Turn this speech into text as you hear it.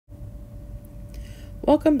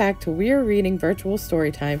Welcome back to Weir Reading Virtual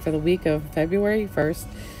Storytime for the week of February 1st,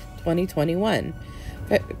 2021.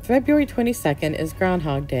 February 22nd is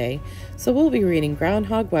Groundhog Day, so we'll be reading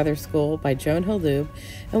Groundhog Weather School by Joan Holub,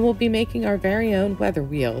 and we'll be making our very own weather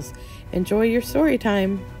wheels. Enjoy your story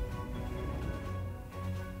time!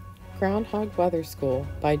 Groundhog Weather School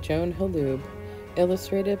by Joan Holub,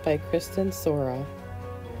 illustrated by Kristen Sora.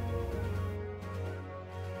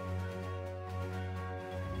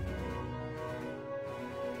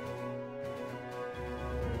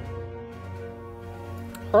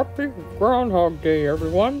 Happy Groundhog Day,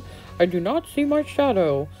 everyone. I do not see my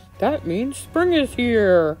shadow. That means spring is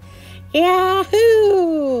here.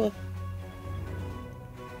 Yahoo!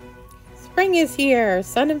 Spring is here.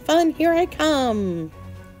 Sun and fun, here I come.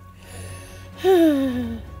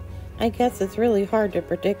 I guess it's really hard to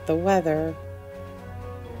predict the weather.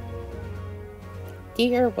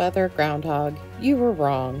 Dear weather groundhog, you were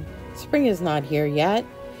wrong. Spring is not here yet.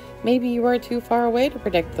 Maybe you are too far away to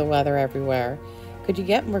predict the weather everywhere. Could you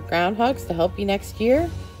get more groundhogs to help you next year?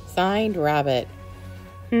 Signed, Rabbit.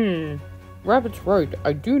 Rabbit's right.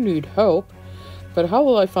 I do need help. But how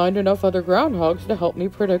will I find enough other groundhogs to help me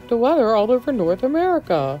predict the weather all over North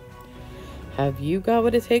America? Have you got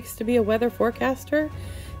what it takes to be a weather forecaster?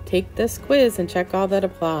 Take this quiz and check all that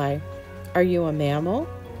apply. Are you a mammal?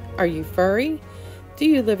 Are you furry? Do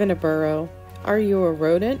you live in a burrow? Are you a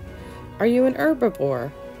rodent? Are you an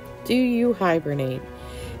herbivore? Do you hibernate?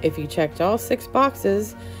 If you checked all 6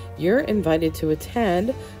 boxes, you're invited to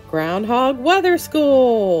attend Groundhog Weather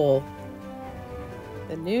School.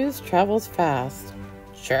 The news travels fast.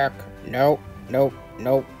 Check. Nope. Nope.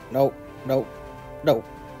 Nope. Nope. Nope. Nope.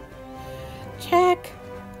 Check.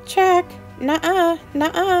 Check. Nuh-uh.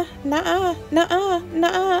 Nuh-uh. Nuh-uh. Nuh-uh.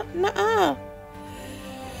 Nuh-uh. Nuh-uh.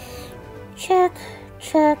 Check.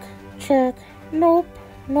 Check. Check. Nope.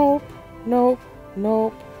 Nope. Nope.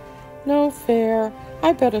 Nope. No fair.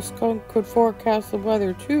 I bet a skunk could forecast the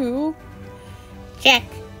weather too. Check,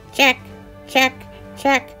 check, check,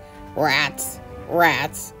 check. Rats,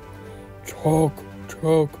 rats. Check,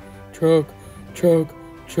 check, check, check,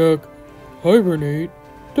 check. Hibernate.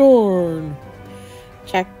 Darn.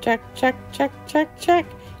 Check, check, check, check, check, check.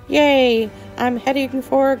 Yay! I'm heading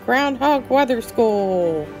for Groundhog Weather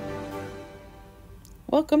School.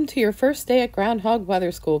 Welcome to your first day at Groundhog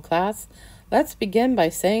Weather School, class. Let's begin by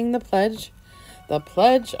saying the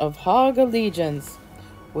pledge of Hog Allegiance.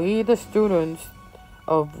 We, the students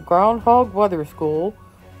of Groundhog Weather School,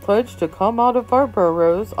 pledge to come out of our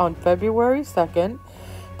burrows on February 2nd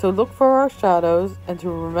to look for our shadows and to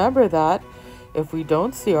remember that if we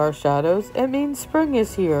don't see our shadows, it means spring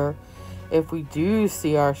is here. If we do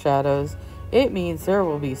see our shadows, it means there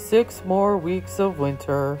will be 6 more weeks of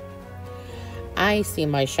winter. I see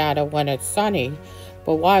my shadow when it's sunny.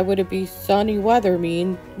 But why would it be sunny weather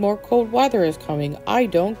mean more cold weather is coming? I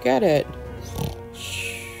don't get it.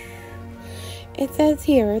 Shh. It says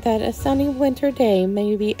here that a sunny winter day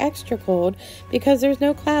may be extra cold because there's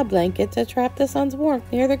no cloud blanket to trap the sun's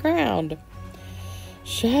warmth near the ground.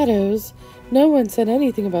 Shadows? No one said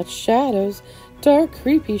anything about shadows. Dark,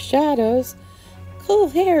 creepy shadows. Cool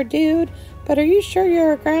hair, dude. But are you sure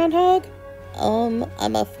you're a groundhog?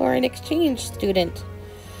 I'm a foreign exchange student.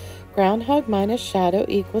 Groundhog minus shadow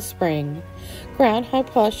equals spring. Groundhog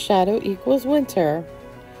plus shadow equals winter.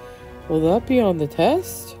 Will that be on the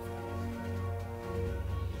test?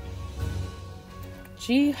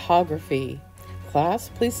 Geography. Class,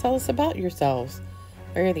 please tell us about yourselves.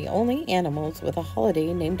 We are the only animals with a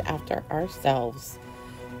holiday named after ourselves.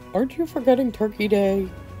 Aren't you forgetting Turkey Day?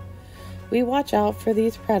 We watch out for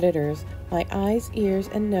these predators. My eyes, ears,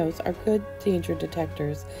 and nose are good danger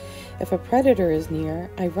detectors. If a predator is near,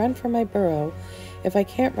 I run for my burrow. If I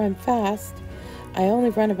can't run fast, I only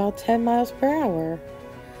run about 10 miles per hour.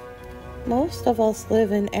 Most of us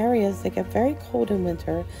live in areas that get very cold in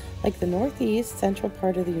winter, like the northeast central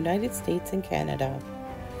part of the United States and Canada.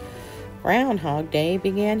 Groundhog Day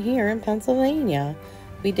began here in Pennsylvania.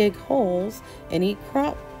 We dig holes and eat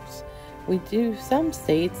crops. We do some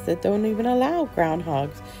states that don't even allow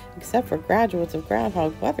groundhogs, except for graduates of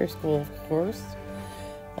Groundhog Weather School, of course.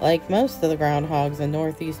 Like most of the groundhogs in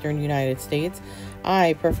northeastern United States,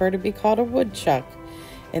 I prefer to be called a woodchuck.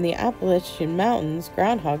 In the Appalachian Mountains,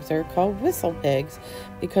 groundhogs are called whistle pigs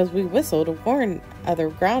because we whistle to warn other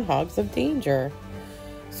groundhogs of danger.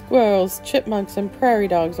 Squirrels, chipmunks, and prairie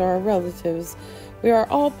dogs are our relatives. We are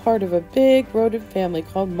all part of a big rodent family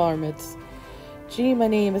called marmots. Gee, my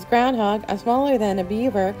name is Groundhog. I'm smaller than a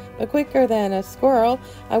beaver, but quicker than a squirrel.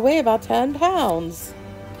 I weigh about 10 pounds.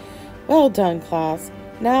 Well done, class.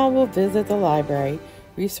 Now we'll visit the library.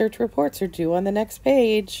 Research reports are due on the next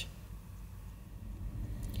page.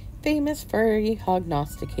 Famous furry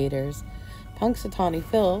hognosticators. Punxsutawney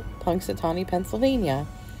Phil, Punxsutawney, Pennsylvania,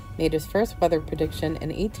 made his first weather prediction in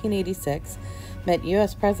 1886, met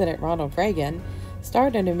U.S. President Ronald Reagan,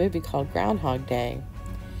 starred in a movie called Groundhog Day.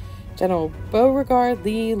 General Beauregard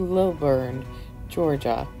Lee Lilburn,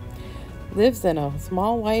 Georgia, lives in a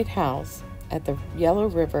small white house at the Yellow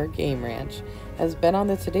River Game Ranch, has been on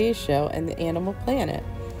the Today Show and the Animal Planet,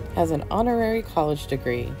 has an honorary college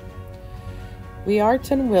degree.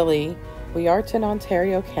 Weirton Willie, Weirton,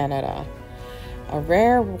 Ontario, Canada, a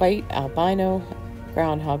rare white albino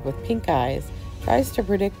groundhog with pink eyes, tries to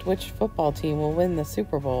predict which football team will win the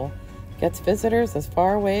Super Bowl, gets visitors as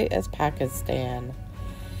far away as Pakistan.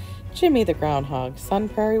 Jimmy the Groundhog, Sun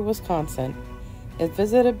Prairie, Wisconsin, is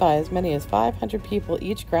visited by as many as 500 people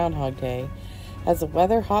each Groundhog Day, has a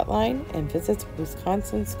weather hotline, and visits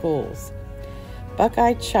Wisconsin schools.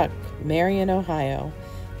 Buckeye Chuck, Marion, Ohio,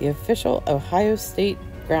 the official Ohio State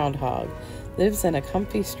groundhog, lives in a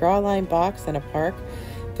comfy straw-lined box in a park,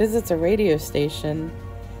 visits a radio station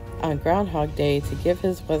on Groundhog Day to give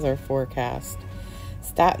his weather forecast.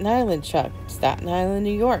 Staten Island Chuck, Staten Island,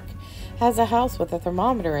 New York, has a house with a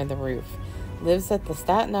thermometer in the roof, lives at the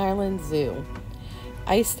Staten Island Zoo.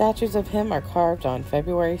 Ice statues of him are carved on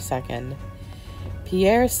February 2nd.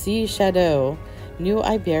 Pierre C. Chateau, New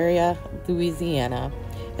Iberia, Louisiana,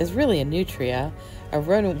 is really a nutria, a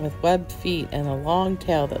rodent with webbed feet and a long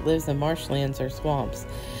tail that lives in marshlands or swamps,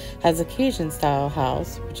 has a Cajun-style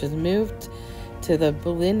house, which is moved to the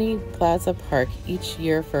Bellini Plaza Park each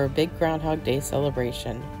year for a big Groundhog Day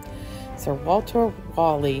celebration. Sir Walter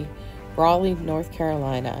Raleigh, Raleigh, North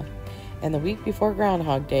Carolina. And the week before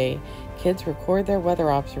Groundhog Day, kids record their weather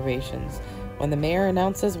observations. When the mayor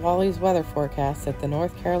announces Wally's weather forecast at the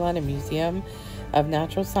North Carolina Museum of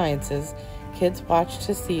Natural Sciences, kids watch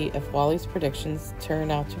to see if Wally's predictions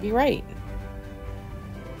turn out to be right.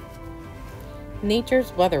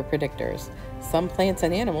 Nature's weather predictors. Some plants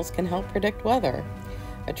and animals can help predict weather.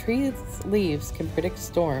 A tree's leaves can predict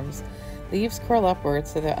storms. Leaves curl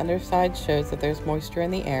upwards so the underside shows that there's moisture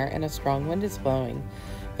in the air and a strong wind is blowing.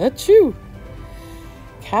 Achoo!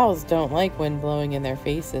 Cows don't like wind blowing in their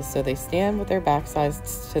faces, so they stand with their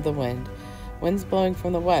backsides to the wind. Winds blowing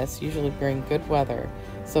from the west usually bring good weather,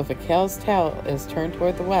 so if a cow's tail is turned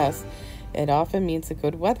toward the west, it often means that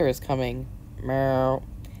good weather is coming. Meow.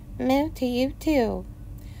 Moo to you too.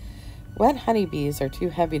 Wet honeybees are too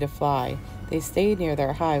heavy to fly. They stay near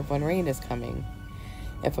their hive when rain is coming.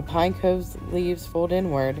 If a pine cove's leaves fold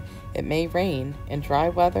inward, it may rain. In dry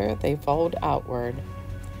weather, they fold outward.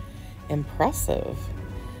 Impressive.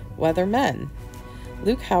 Weathermen.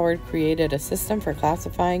 Luke Howard created a system for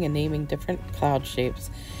classifying and naming different cloud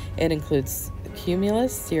shapes. It includes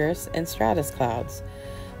cumulus, cirrus, and stratus clouds.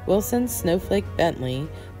 Wilson Snowflake Bentley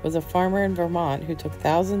was a farmer in Vermont who took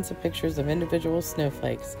thousands of pictures of individual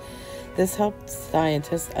snowflakes. This helped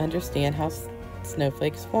scientists understand how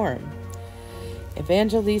snowflakes form.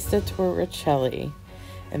 Evangelista Torricelli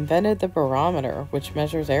invented the barometer, which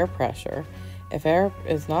measures air pressure. If air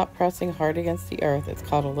is not pressing hard against the earth, it's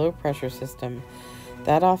called a low pressure system.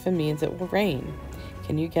 That often means it will rain.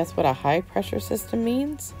 Can you guess what a high pressure system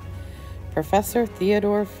means? Professor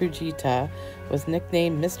Theodore Fujita was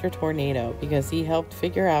nicknamed Mr. Tornado because he helped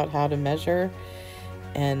figure out how to measure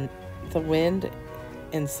and the wind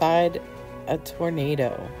inside a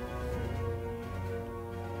tornado.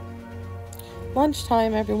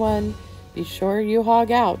 Lunchtime, everyone. Be sure you hog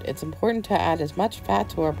out. It's important to add as much fat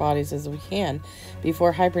to our bodies as we can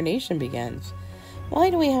before hibernation begins. Why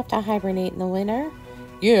do we have to hibernate in the winter?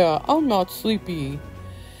 Yeah, I'm not sleepy.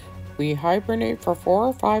 We hibernate for 4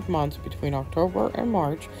 or 5 months between October and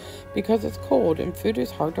March because it's cold and food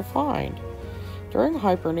is hard to find. During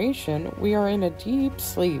hibernation, we are in a deep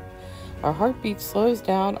sleep. Our heartbeat slows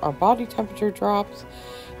down, our body temperature drops,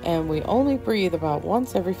 and we only breathe about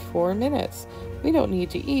once every 4 minutes. We don't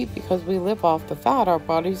need to eat because we live off the fat our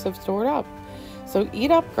bodies have stored up. So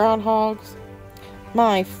eat up, groundhogs.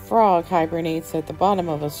 My frog hibernates at the bottom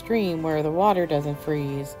of a stream where the water doesn't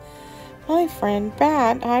freeze. My friend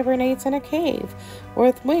Bat hibernates in a cave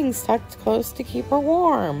with wings tucked close to keep her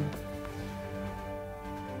warm.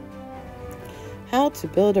 How to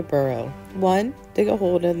build a burrow. 1. Dig a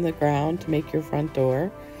hole in the ground to make your front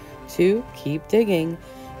door. 2. Keep digging.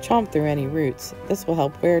 Chomp through any roots. This will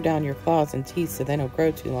help wear down your claws and teeth so they don't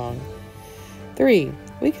grow too long. 3.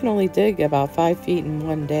 We can only dig about 5 feet in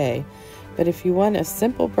one day, but if you want a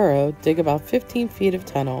simple burrow, dig about 15 feet of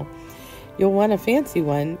tunnel. You'll want a fancy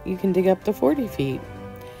one, you can dig up to 40 feet.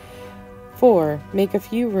 4. Make a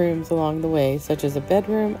few rooms along the way, such as a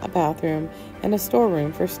bedroom, a bathroom, and a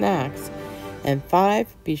storeroom for snacks. And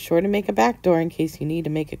 5, be sure to make a back door in case you need to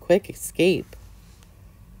make a quick escape.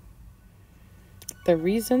 The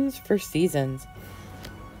reasons for seasons.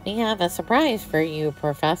 We have a surprise for you,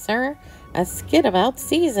 Professor. A skit about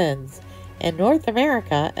seasons. In North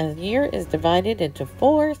America, a year is divided into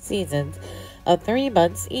 4 seasons of 3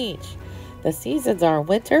 months each. The seasons are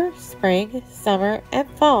winter, spring, summer, and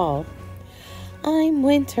fall. I'm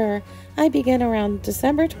winter. I begin around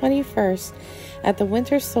December 21st at the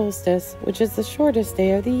winter solstice, which is the shortest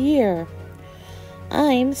day of the year.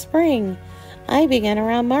 I'm spring. I begin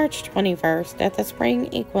around March 21st at the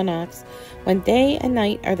spring equinox, when day and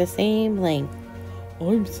night are the same length.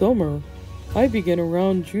 I'm summer. I begin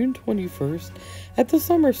around June 21st at the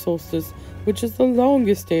summer solstice, which is the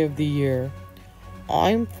longest day of the year.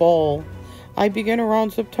 I'm fall. I begin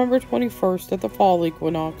around September 21st at the fall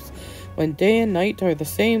equinox, when day and night are the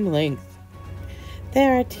same length.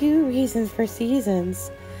 There are 2 reasons for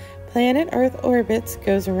seasons. Planet Earth orbits,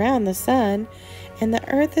 goes around the sun, and the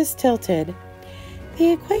Earth is tilted.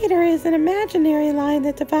 The equator is an imaginary line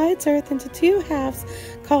that divides Earth into 2 halves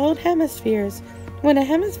called hemispheres. When a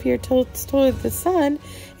hemisphere tilts toward the sun,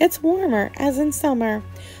 it's warmer, as in summer.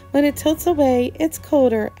 When it tilts away, it's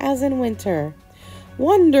colder, as in winter.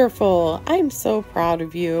 Wonderful! I'm so proud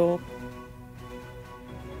of you.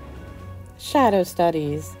 Shadow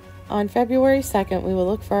studies. On February 2nd, we will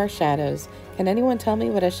look for our shadows. Can anyone tell me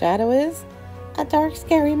what a shadow is? A dark,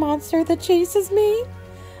 scary monster that chases me?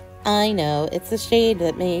 I know, it's the shade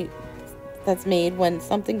that's made when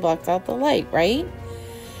something blocks out the light, right?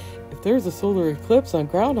 If there's a solar eclipse on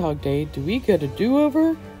Groundhog Day, do we get a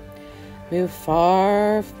do-over? Move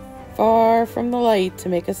far, far from the light to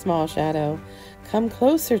make a small shadow. Come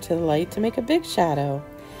closer to the light to make a big shadow.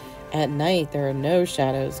 At night, there are no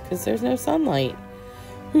shadows because there's no sunlight.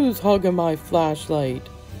 Who's hogging my flashlight?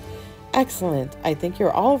 Excellent. I think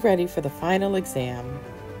you're all ready for the final exam.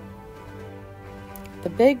 The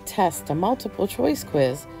big test, a multiple choice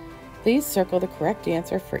quiz. Please circle the correct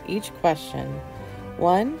answer for each question.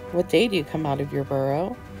 1. What day do you come out of your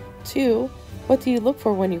burrow? 2. What do you look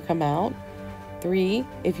for when you come out? 3.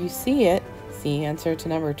 If you see it, see answer to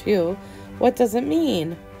number 2. What does it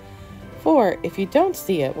mean? 4. If you don't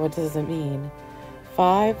see it, what does it mean?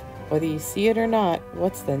 5. Whether you see it or not,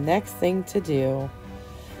 what's the next thing to do?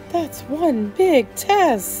 That's one big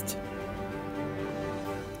test!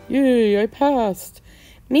 Yay, I passed!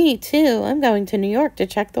 Me too. I'm going to New York to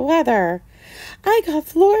check the weather. I got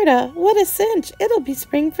Florida. What a cinch. It'll be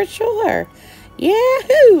spring for sure.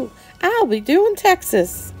 Yahoo! I'll be doing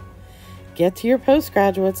Texas. Get to your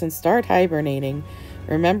postgraduates and start hibernating.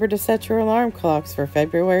 Remember to set your alarm clocks for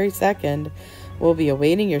February 2nd. We'll be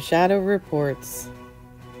awaiting your shadow reports.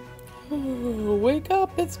 Wake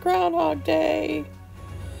up, it's Groundhog Day.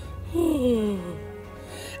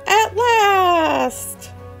 At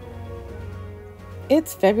last!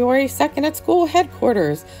 It's February 2nd at school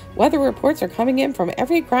headquarters. Weather reports are coming in from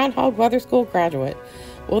every Groundhog Weather School graduate.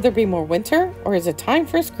 Will there be more winter, or is it time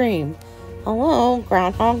for a scream? Hello,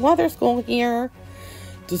 Groundhog Weather School here.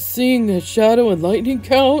 Does seeing a shadow and lightning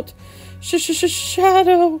count?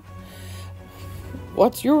 Shadow.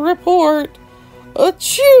 What's your report?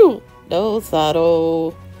 Achoo! No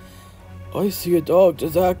shadow. I see a dog.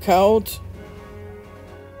 Does that count?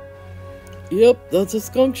 Yep, that's a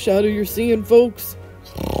skunk shadow you're seeing, folks.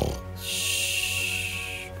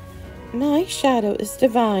 Shh. My shadow is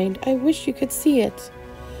divined. I wish you could see it.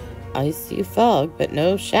 I see fog, but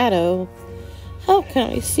no shadow. How can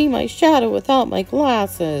I see my shadow without my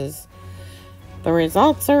glasses? The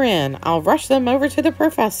results are in. I'll rush them over to the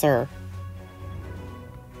professor.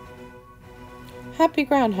 Happy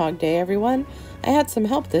Groundhog Day, everyone. I had some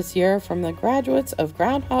help this year from the graduates of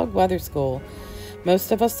Groundhog Weather School.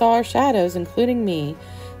 Most of us saw our shadows, including me,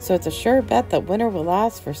 so it's a sure bet that winter will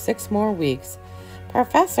last for 6 more weeks.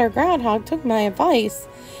 Professor Groundhog took my advice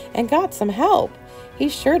and got some help.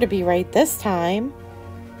 He's sure to be right this time.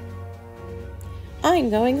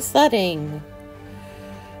 I'm going sledding.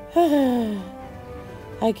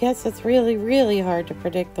 I guess it's really hard to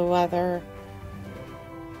predict the weather.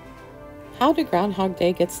 How did Groundhog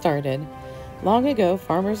Day get started? Long ago,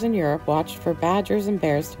 farmers in Europe watched for badgers and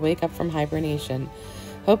bears to wake up from hibernation,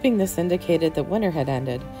 hoping this indicated that winter had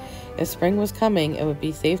ended. If spring was coming, it would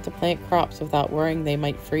be safe to plant crops without worrying they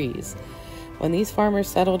might freeze. When these farmers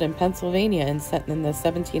settled in Pennsylvania in the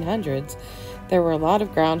 1700s, there were a lot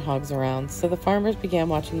of groundhogs around, so the farmers began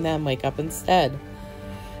watching them wake up instead.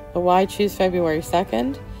 But why choose February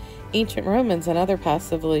 2nd? Ancient Romans and other past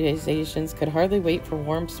civilizations could hardly wait for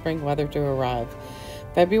warm spring weather to arrive.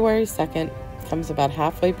 February 2nd comes about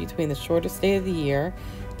halfway between the shortest day of the year,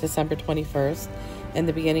 December 21st, and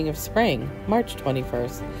the beginning of spring, March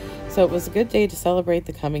 21st. So it was a good day to celebrate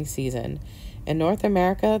the coming season. In North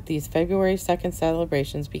America, these February 2nd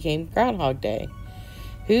celebrations became Groundhog Day.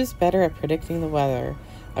 Who's better at predicting the weather,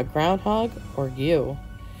 a groundhog or you?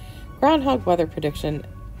 Groundhog weather prediction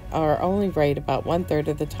are only right about 1/3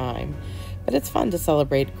 of the time, but it's fun to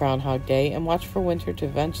celebrate Groundhog Day and watch for winter to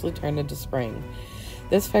eventually turn into spring.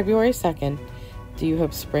 This February 2nd, do you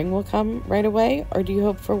hope spring will come right away, or do you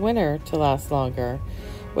hope for winter to last longer?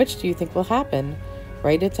 Which do you think will happen?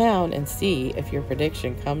 Write it down and see if your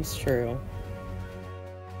prediction comes true.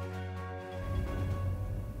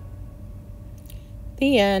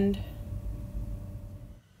 The end.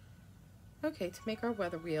 Okay, to make our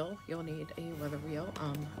weather wheel, you'll need a weather wheel.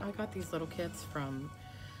 I got these little kits from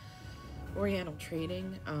Oriental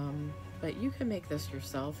Trading, but you can make this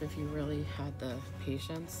yourself if you really had the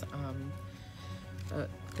patience.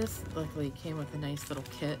 This luckily came with a nice little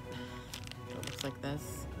kit. It looks like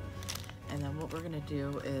this. And then what we're gonna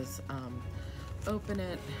do is open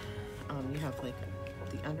it. You have like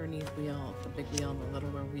the underneath wheel, the big wheel, and the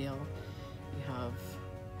littler wheel. You have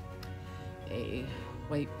a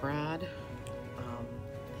white brad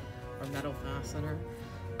or metal fastener.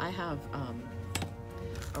 I have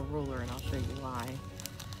a ruler, and I'll show you why.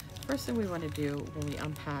 First thing we want to do when we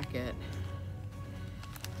unpack it,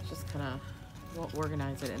 just kind of, we'll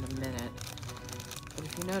organize it in a minute. But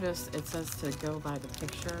if you notice, it says to go by the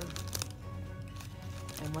picture.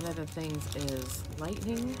 And one of the things is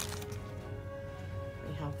lightning.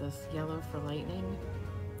 We have this yellow for lightning.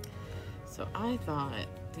 So I thought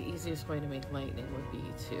the easiest way to make lightning would be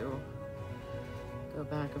to go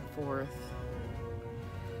back and forth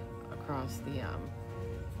across the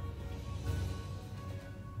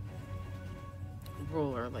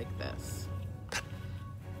ruler like this.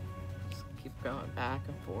 Just keep going back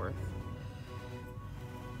and forth.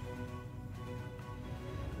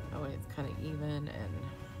 That way it's kind of even and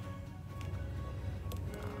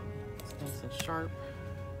it's nice and sharp.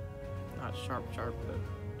 Not sharp, but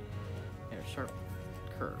you know, sharp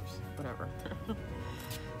curves, whatever.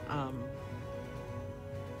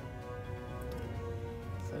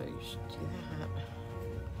 So you should do that.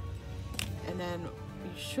 And then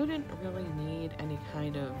you shouldn't really need any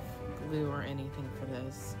kind of glue or anything for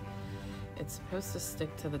this. It's supposed to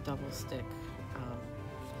stick to the double stick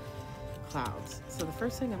clouds. So the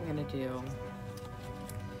first thing I'm going to do,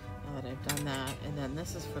 now that I've done that, and then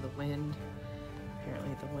this is for the wind.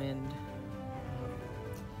 Apparently the wind,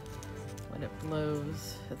 when it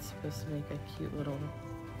blows, it's supposed to make a cute little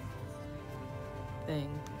thing,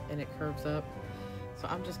 and it curves up. So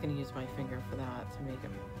I'm just going to use my finger for that to make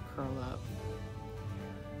it curl up.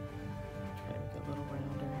 Try to make it a little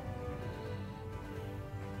rounder.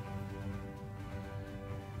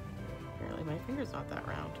 Apparently my finger's not that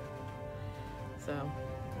round. So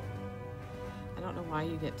I don't know why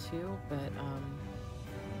you get two, but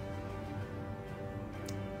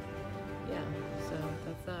yeah, so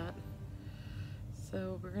that's that.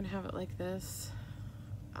 So we're gonna have it like this.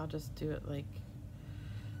 I'll just do it like,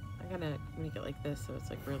 I'm gonna make it like this so it's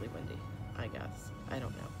like really windy, I guess. I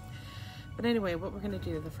don't know. But anyway, what we're gonna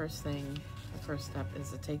do, the first step is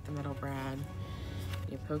to take the metal brad,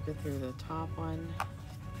 you poke it through the top one,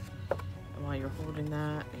 and while you're holding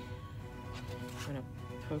that, you're gonna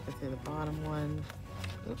poke it through the bottom one.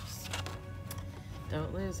 Oops,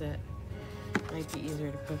 don't lose it. Might be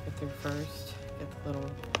easier to poke it through first. Get the little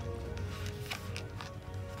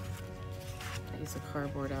piece of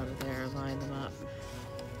cardboard out of there, line them up,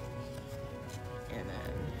 and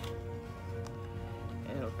then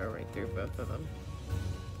it'll go right through both of them.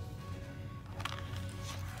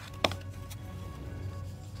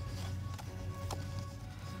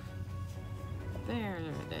 There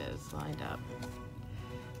it is, lined up.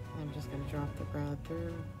 I'm just going to drop the brad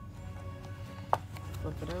through,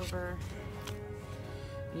 flip it over.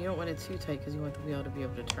 You don't want it too tight because you want the wheel to be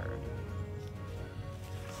able to turn.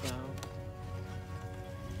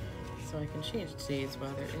 So I can change today's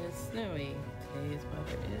weather is snowy, today's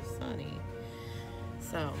weather is sunny.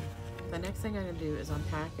 So the next thing I'm going to do is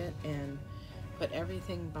unpack it and put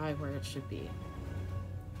everything by where it should be.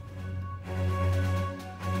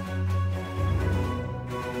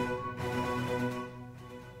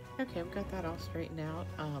 Okay, we've got that all straightened out.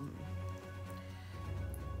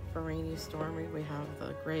 For rainy, stormy, we have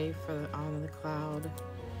the gray for on the cloud,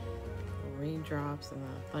 the raindrops and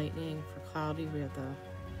the lightning. For cloudy, we have the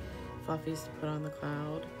fluffies to put on the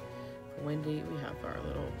cloud. For windy, we have our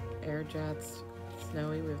little air jets.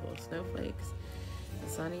 Snowy, we have little snowflakes. And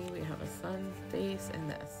sunny, we have a sun face and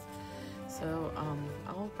this. So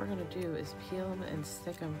all we're gonna do is peel them and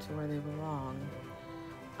stick them to where they belong.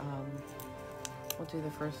 we'll do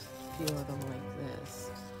the first few of them like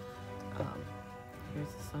this.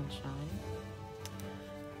 Here's the sunshine.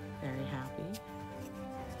 Very happy.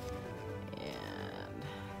 And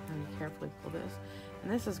very carefully pull this.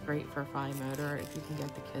 And this is great for fine motor if you can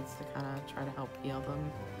get the kids to kind of try to help peel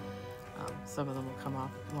them. Some of them will come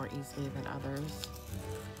off more easily than others.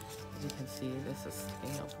 As you can see, this is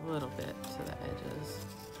sticking up a little bit to the edges.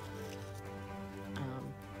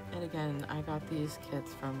 And again, I got these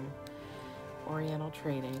kits from Oriental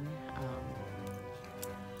Trading,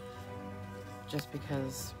 just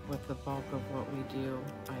because with the bulk of what we do,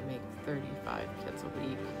 I make 35 kits a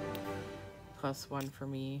week, plus one for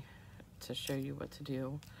me to show you what to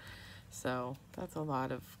do. So that's a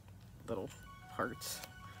lot of little parts.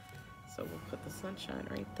 So we'll put the sunshine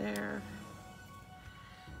right there.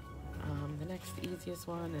 The next easiest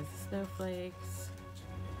one is snowflakes.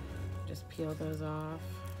 Just peel those off.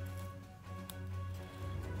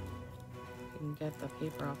 You can get the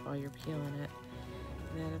paper off while you're peeling it.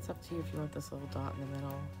 And then it's up to you if you want this little dot in the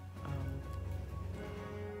middle.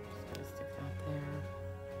 Just gonna stick that there.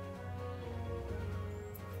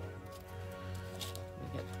 We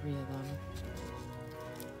get 3 of them.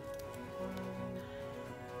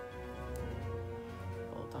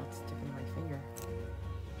 One little dot sticking in my finger.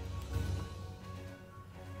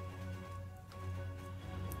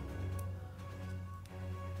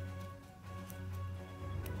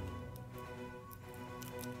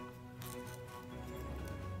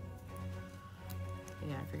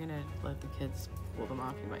 Yeah, if you're gonna let the kids pull them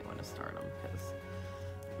off, you might want to start them because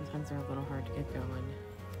sometimes they're a little hard to get going.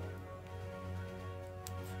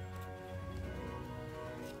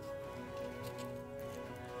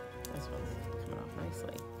 This one's coming off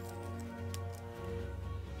nicely.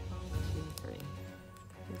 1, 2, 3.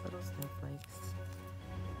 These little snowflakes.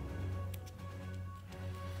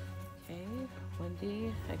 Okay,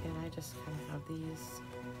 Wendy. Again, I just kind of have these.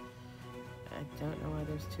 I don't know why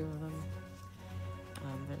there's 2 of them.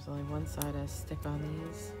 There's only one side I stick on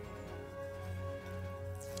these.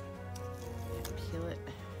 And peel it.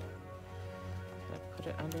 I put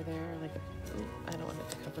it under there like a, ooh, I don't want it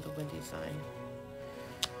to cover the windy side.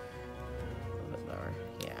 A little bit lower,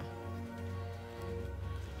 yeah.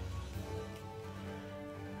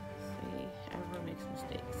 See, everyone makes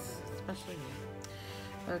mistakes, especially me.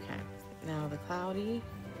 Okay, now the cloudy.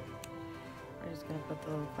 We're just gonna put the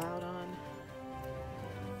little cloud on.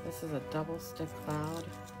 This is a double stick cloud,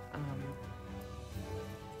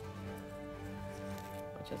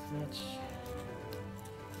 which is much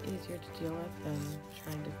easier to deal with than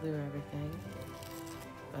trying to glue everything.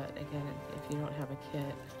 But again, if you don't have a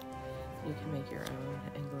kit, you can make your own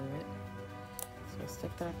and glue it. So we'll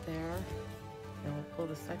stick that there. Then we'll pull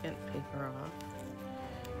the second paper off.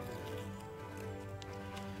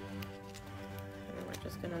 And then we're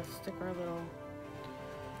just gonna stick our little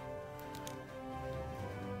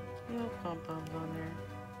pom-poms on there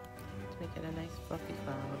to make it a nice fluffy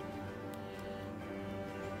cloud.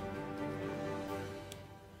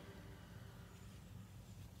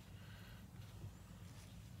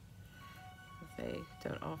 If they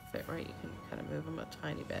don't all fit right, you can kind of move them a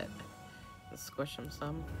tiny bit and squish them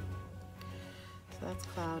some. So that's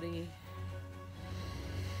cloudy.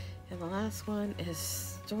 And the last one is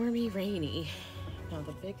stormy, rainy. Now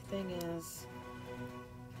the big thing is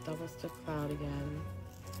double stick cloud again.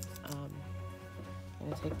 I'm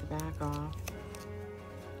going to take the back off.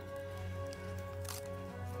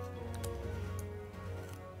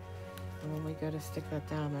 And when we go to stick that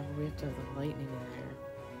down, remember we have to have the lightning in there.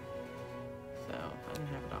 So I'm going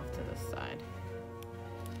to have it off to this side.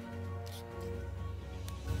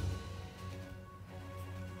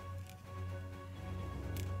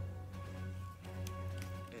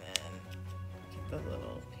 And then get the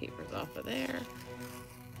little papers off of there.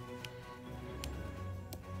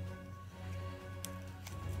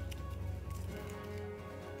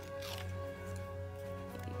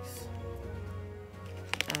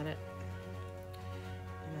 Got it.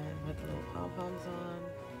 And then put the little pom-poms on.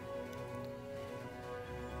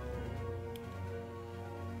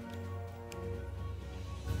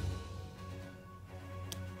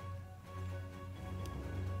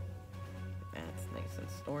 That's nice and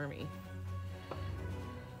stormy.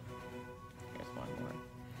 Here's one more.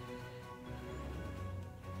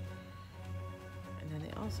 And then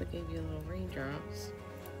they also gave you little raindrops.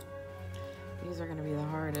 These are going to be the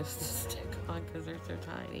hardest to stick on because they're so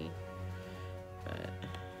tiny. But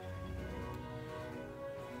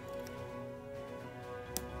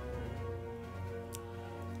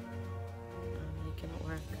I'm making it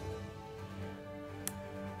work.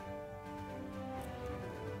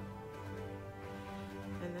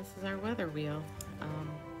 And this is our weather wheel. I'm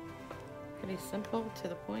going pretty simple, to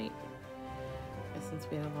the point. And since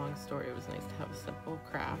we had a long story, it was nice to have a simple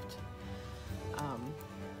craft.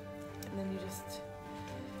 And then you just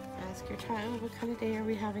ask your child, what kind of day are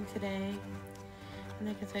we having today? And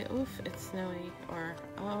they can say, oof, it's snowy, or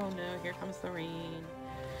oh no, here comes the rain.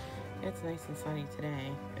 It's nice and sunny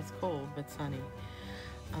today. It's cold, but sunny.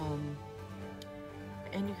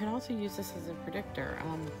 And you can also use this as a predictor.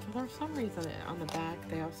 For some reason on the back,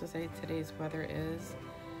 they also say today's weather is,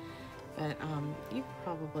 but you can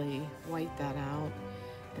probably white that out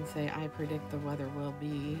and say, I predict the weather will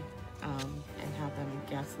be, and have them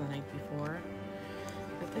guess the night before.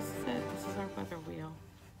 But this is it. This is our weather wheel.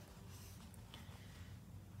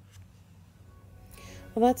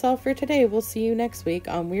 Well, that's all for today. We'll see you next week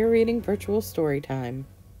on We're Reading Virtual Story Time.